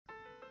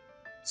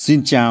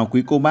Xin chào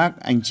quý cô bác,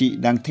 anh chị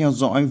đang theo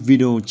dõi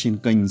video trên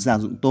kênh Gia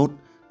Dụng Tốt.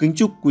 Kính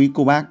chúc quý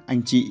cô bác,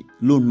 anh chị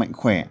luôn mạnh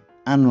khỏe,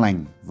 an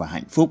lành và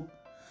hạnh phúc.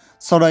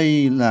 Sau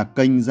đây là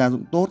kênh Gia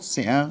Dụng Tốt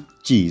sẽ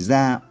chỉ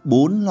ra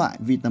 4 loại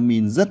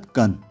vitamin rất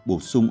cần bổ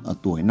sung ở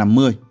tuổi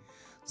 50.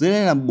 Dưới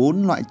đây là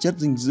 4 loại chất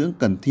dinh dưỡng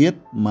cần thiết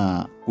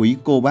mà quý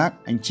cô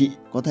bác, anh chị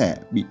có thể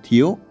bị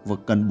thiếu và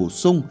cần bổ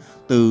sung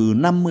từ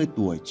 50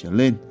 tuổi trở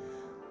lên.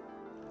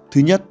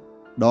 Thứ nhất,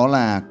 đó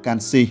là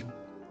canxi.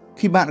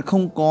 Khi bạn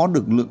không có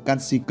được lượng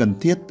canxi cần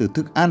thiết từ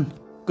thức ăn,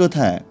 cơ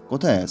thể có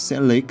thể sẽ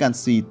lấy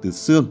canxi từ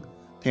xương.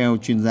 Theo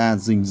chuyên gia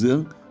dinh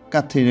dưỡng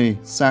Catherine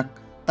Sack,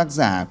 tác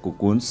giả của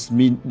cuốn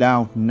Slim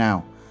Down Now,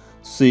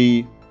 She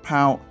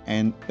Pound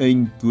and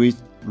English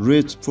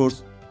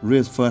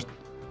Research,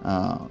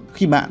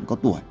 khi bạn có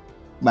tuổi,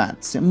 bạn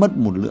sẽ mất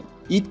một lượng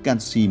ít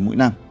canxi mỗi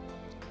năm.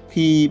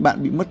 Khi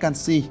bạn bị mất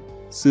canxi,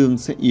 xương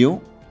sẽ yếu,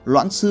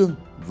 loãng xương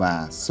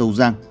và sâu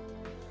răng.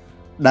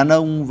 Đàn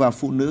ông và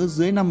phụ nữ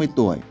dưới 50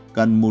 tuổi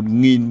cần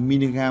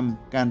 1.000mg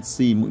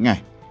canxi mỗi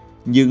ngày.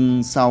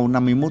 Nhưng sau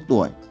 51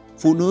 tuổi,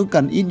 phụ nữ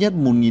cần ít nhất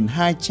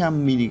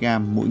 1.200mg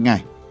mỗi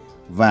ngày.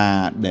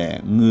 Và để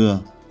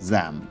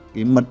giảm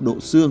cái mật độ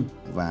xương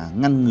và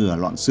ngăn ngừa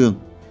loãng xương.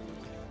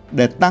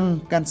 Để tăng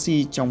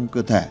canxi trong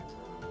cơ thể,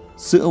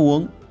 sữa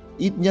uống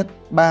ít nhất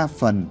 3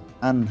 phần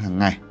ăn hàng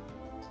ngày.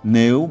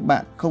 Nếu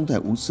bạn không thể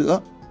uống sữa,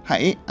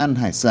 hãy ăn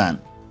hải sản,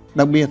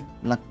 đặc biệt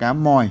là cá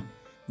mòi.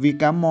 Vì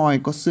cá mòi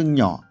có xương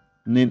nhỏ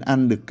nên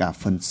ăn được cả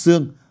phần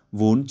xương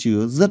vốn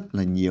chứa rất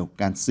là nhiều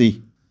canxi.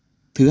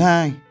 Thứ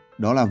hai,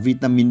 đó là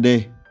vitamin D.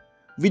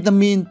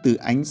 Vitamin từ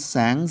ánh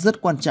sáng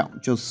rất quan trọng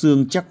cho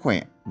xương chắc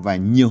khỏe và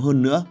nhiều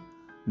hơn nữa.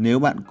 Nếu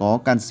bạn có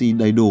canxi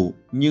đầy đủ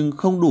nhưng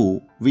không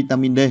đủ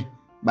vitamin D,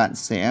 bạn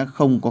sẽ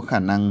không có khả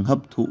năng hấp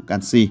thụ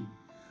canxi.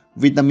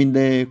 Vitamin D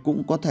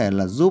cũng có thể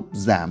là giúp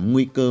giảm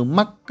nguy cơ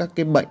mắc các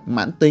cái bệnh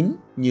mãn tính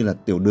như là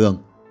tiểu đường,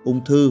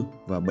 ung thư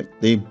và bệnh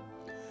tim.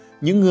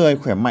 Những người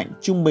khỏe mạnh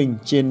trung bình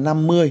trên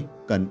 50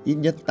 cần ít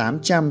nhất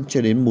 800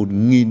 cho đến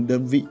 1.000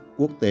 đơn vị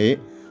quốc tế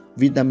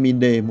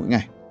vitamin D mỗi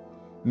ngày.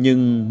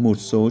 Nhưng một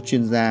số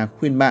chuyên gia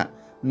khuyên bạn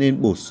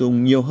nên bổ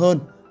sung nhiều hơn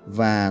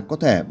và có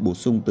thể bổ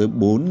sung tới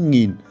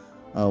 4.000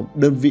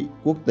 đơn vị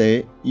quốc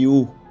tế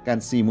EU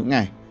canxi mỗi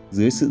ngày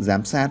dưới sự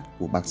giám sát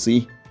của bác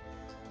sĩ.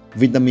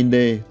 Vitamin D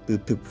từ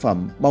thực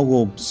phẩm bao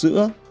gồm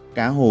sữa,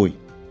 cá hồi,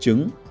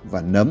 trứng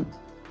và nấm.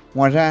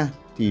 Ngoài ra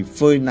thì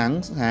phơi nắng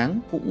sáng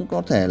cũng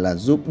có thể là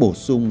giúp bổ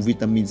sung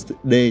vitamin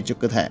D cho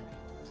cơ thể.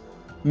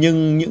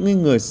 Nhưng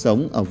những người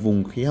sống ở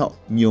vùng khí hậu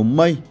nhiều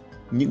mây,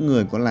 những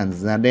người có làn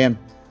da đen,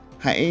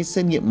 hãy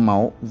xét nghiệm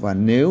máu và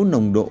nếu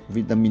nồng độ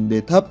vitamin D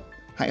thấp,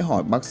 hãy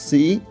hỏi bác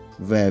sĩ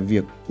về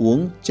việc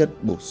uống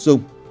chất bổ sung.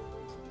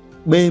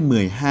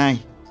 B12.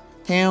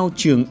 Theo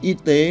trường y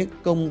tế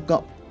công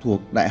cộng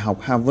thuộc Đại học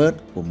Harvard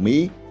của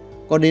Mỹ,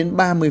 có đến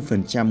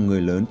 30%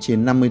 người lớn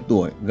trên 50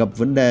 tuổi gặp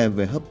vấn đề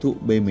về hấp thụ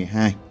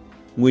B12.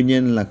 Nguyên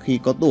nhân là khi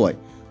có tuổi,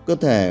 cơ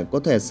thể có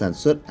thể sản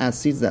xuất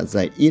axit dạ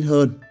dày ít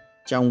hơn,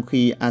 trong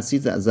khi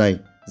axit dạ dày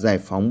giải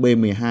phóng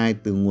B12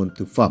 từ nguồn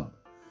thực phẩm.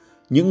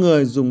 Những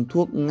người dùng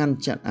thuốc ngăn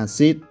chặn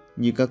axit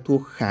như các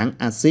thuốc kháng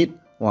axit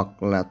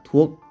hoặc là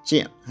thuốc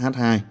chẹn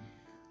H2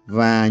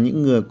 và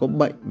những người có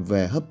bệnh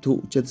về hấp thụ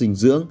chất dinh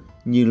dưỡng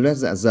như loét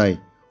dạ dày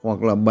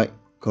hoặc là bệnh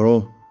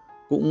Crohn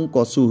cũng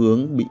có xu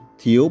hướng bị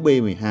thiếu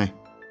B12.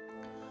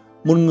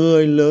 Một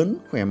người lớn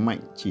khỏe mạnh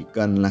chỉ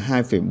cần là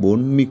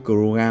 2,4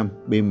 microgram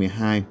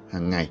B12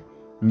 hàng ngày.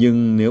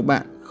 Nhưng nếu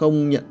bạn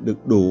không nhận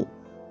được đủ,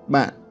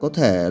 bạn có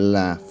thể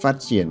là phát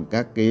triển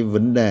các cái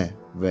vấn đề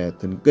về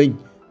thần kinh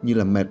như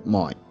là mệt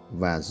mỏi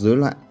và rối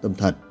loạn tâm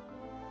thần.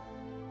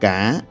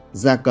 Cá,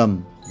 gia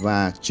cầm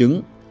và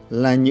trứng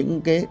là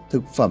những cái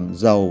thực phẩm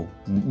giàu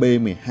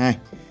B12.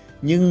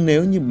 Nhưng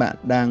nếu như bạn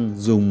đang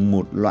dùng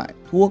một loại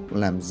thuốc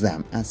làm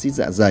giảm axit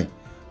dạ dày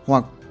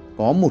hoặc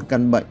có một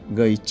căn bệnh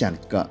gây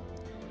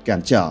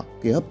cản trở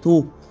cái hấp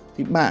thu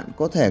thì bạn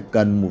có thể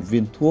cần một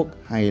viên thuốc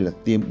hay là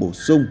tiêm bổ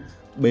sung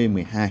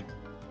B12.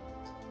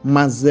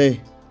 Magie.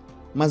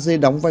 Magie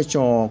đóng vai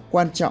trò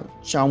quan trọng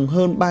trong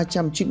hơn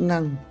 300 chức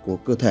năng của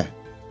cơ thể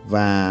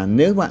và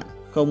nếu bạn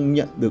không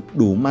nhận được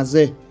đủ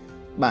magie,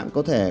 bạn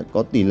có thể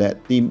có tỷ lệ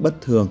tim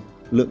bất thường,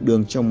 lượng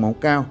đường trong máu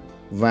cao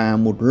và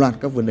một loạt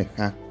các vấn đề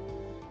khác.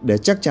 Để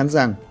chắc chắn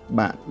rằng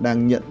bạn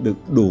đang nhận được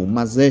đủ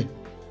magie,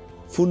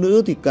 phụ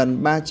nữ thì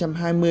cần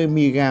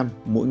 320mg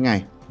mỗi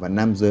ngày và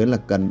nam giới là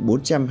cần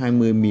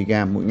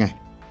 420mg mỗi ngày.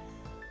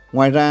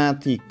 Ngoài ra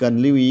thì cần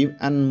lưu ý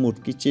ăn một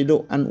cái chế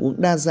độ ăn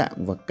uống đa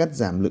dạng và cắt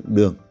giảm lượng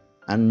đường.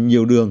 Ăn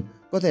nhiều đường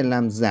có thể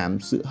làm giảm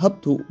sự hấp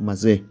thụ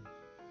magie.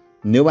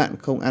 Nếu bạn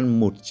không ăn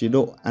một chế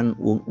độ ăn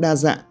uống đa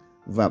dạng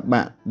và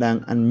bạn đang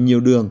ăn nhiều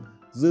đường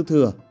dư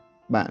thừa,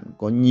 bạn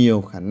có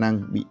nhiều khả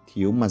năng bị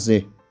thiếu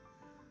magie.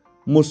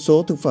 Một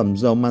số thực phẩm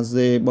giàu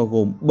magie bao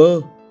gồm bơ,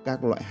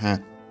 các loại hạt,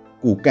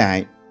 củ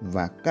cải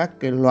và các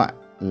cái loại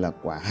là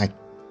quả hạch.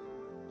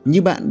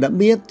 Như bạn đã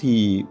biết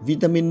thì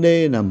vitamin D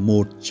là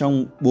một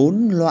trong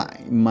 4 loại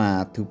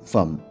mà thực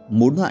phẩm,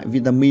 4 loại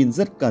vitamin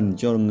rất cần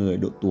cho người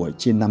độ tuổi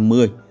trên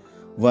 50.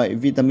 Vậy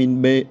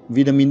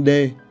vitamin D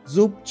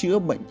giúp chữa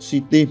bệnh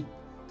suy tim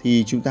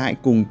thì chúng ta hãy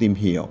cùng tìm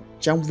hiểu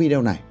trong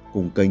video này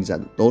cùng kênh Gia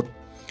Dụng Tốt.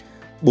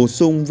 Bổ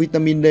sung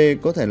vitamin D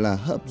có thể là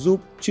giúp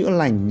chữa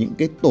lành những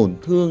cái tổn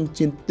thương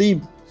trên tim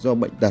do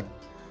bệnh tật.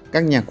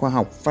 Các nhà khoa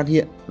học phát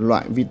hiện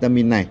loại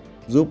vitamin này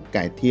giúp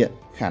cải thiện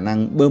khả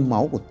năng bơm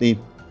máu của tim.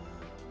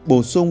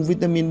 Bổ sung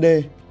vitamin D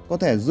có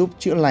thể giúp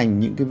chữa lành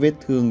những cái vết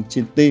thương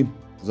trên tim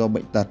do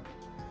bệnh tật.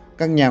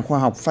 Các nhà khoa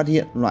học phát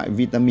hiện loại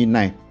vitamin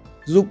này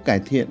giúp cải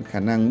thiện khả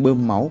năng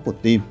bơm máu của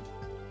tim.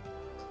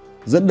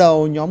 Dẫn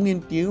đầu nhóm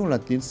nghiên cứu là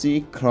tiến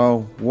sĩ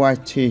Carl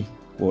White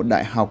của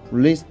Đại học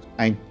Leeds,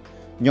 Anh.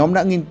 Nhóm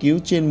đã nghiên cứu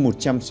trên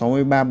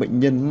 163 bệnh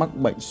nhân mắc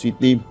bệnh suy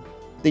tim.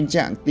 Tình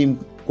trạng tim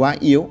quá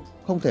yếu,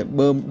 không thể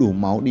bơm đủ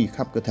máu đi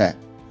khắp cơ thể.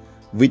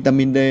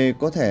 Vitamin D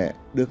có thể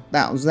được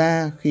tạo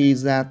ra khi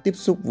da tiếp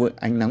xúc với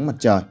ánh nắng mặt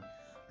trời.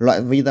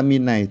 Loại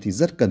vitamin này thì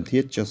rất cần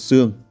thiết cho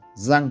xương,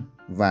 răng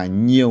và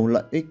nhiều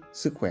lợi ích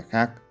sức khỏe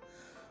khác.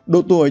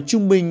 Độ tuổi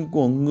trung bình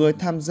của người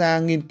tham gia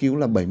nghiên cứu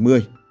là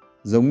 70.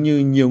 Giống như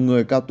nhiều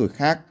người cao tuổi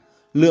khác,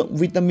 lượng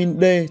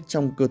vitamin D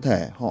trong cơ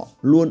thể họ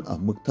luôn ở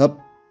mức thấp.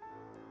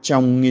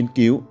 Trong nghiên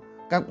cứu,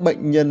 các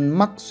bệnh nhân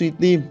mắc suy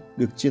tim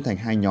được chia thành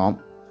hai nhóm.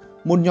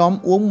 Một nhóm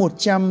uống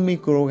 100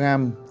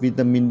 microgram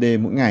vitamin D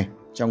mỗi ngày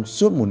trong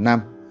suốt một năm.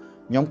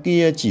 Nhóm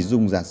kia chỉ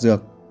dùng giả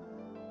dược.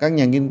 Các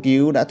nhà nghiên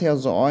cứu đã theo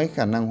dõi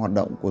khả năng hoạt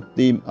động của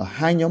tim ở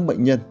hai nhóm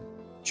bệnh nhân,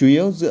 chủ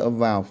yếu dựa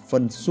vào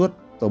phân suất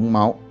tống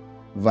máu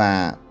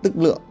và tức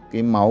lượng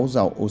cái máu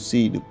giàu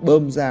oxy được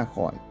bơm ra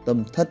khỏi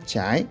tâm thất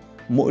trái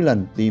mỗi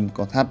lần tim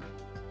co thắt.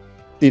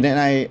 Tỷ lệ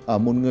này ở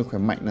một người khỏe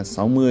mạnh là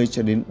 60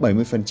 cho đến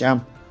 70%,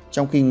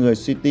 trong khi người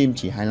suy tim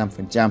chỉ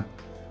 25%.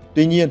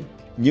 Tuy nhiên,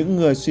 những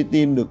người suy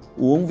tim được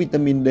uống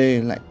vitamin D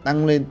lại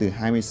tăng lên từ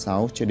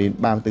 26 cho đến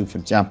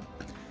 34%.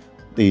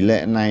 Tỷ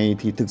lệ này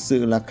thì thực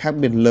sự là khác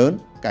biệt lớn,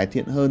 cải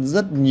thiện hơn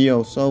rất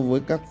nhiều so với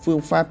các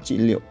phương pháp trị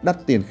liệu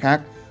đắt tiền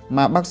khác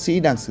mà bác sĩ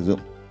đang sử dụng.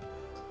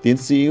 Tiến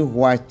sĩ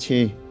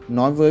White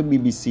nói với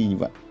BBC như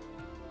vậy.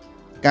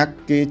 Các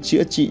cái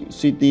chữa trị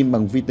suy tim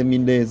bằng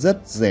vitamin D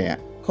rất rẻ,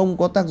 không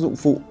có tác dụng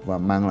phụ và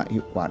mang lại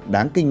hiệu quả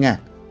đáng kinh ngạc,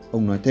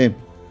 ông nói thêm.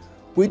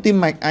 Quỹ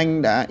tim mạch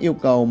Anh đã yêu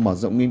cầu mở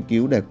rộng nghiên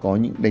cứu để có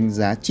những đánh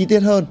giá chi tiết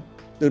hơn,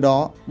 từ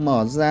đó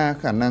mở ra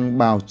khả năng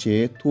bào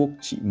chế thuốc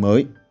trị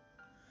mới.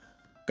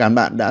 Cảm ơn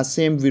bạn đã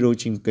xem video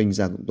trên kênh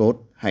Gia Dụng Tốt.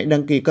 Hãy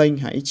đăng ký kênh,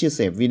 hãy chia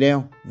sẻ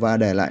video và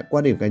để lại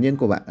quan điểm cá nhân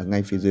của bạn ở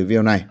ngay phía dưới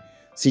video này.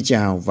 Xin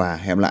chào và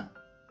hẹn gặp lại.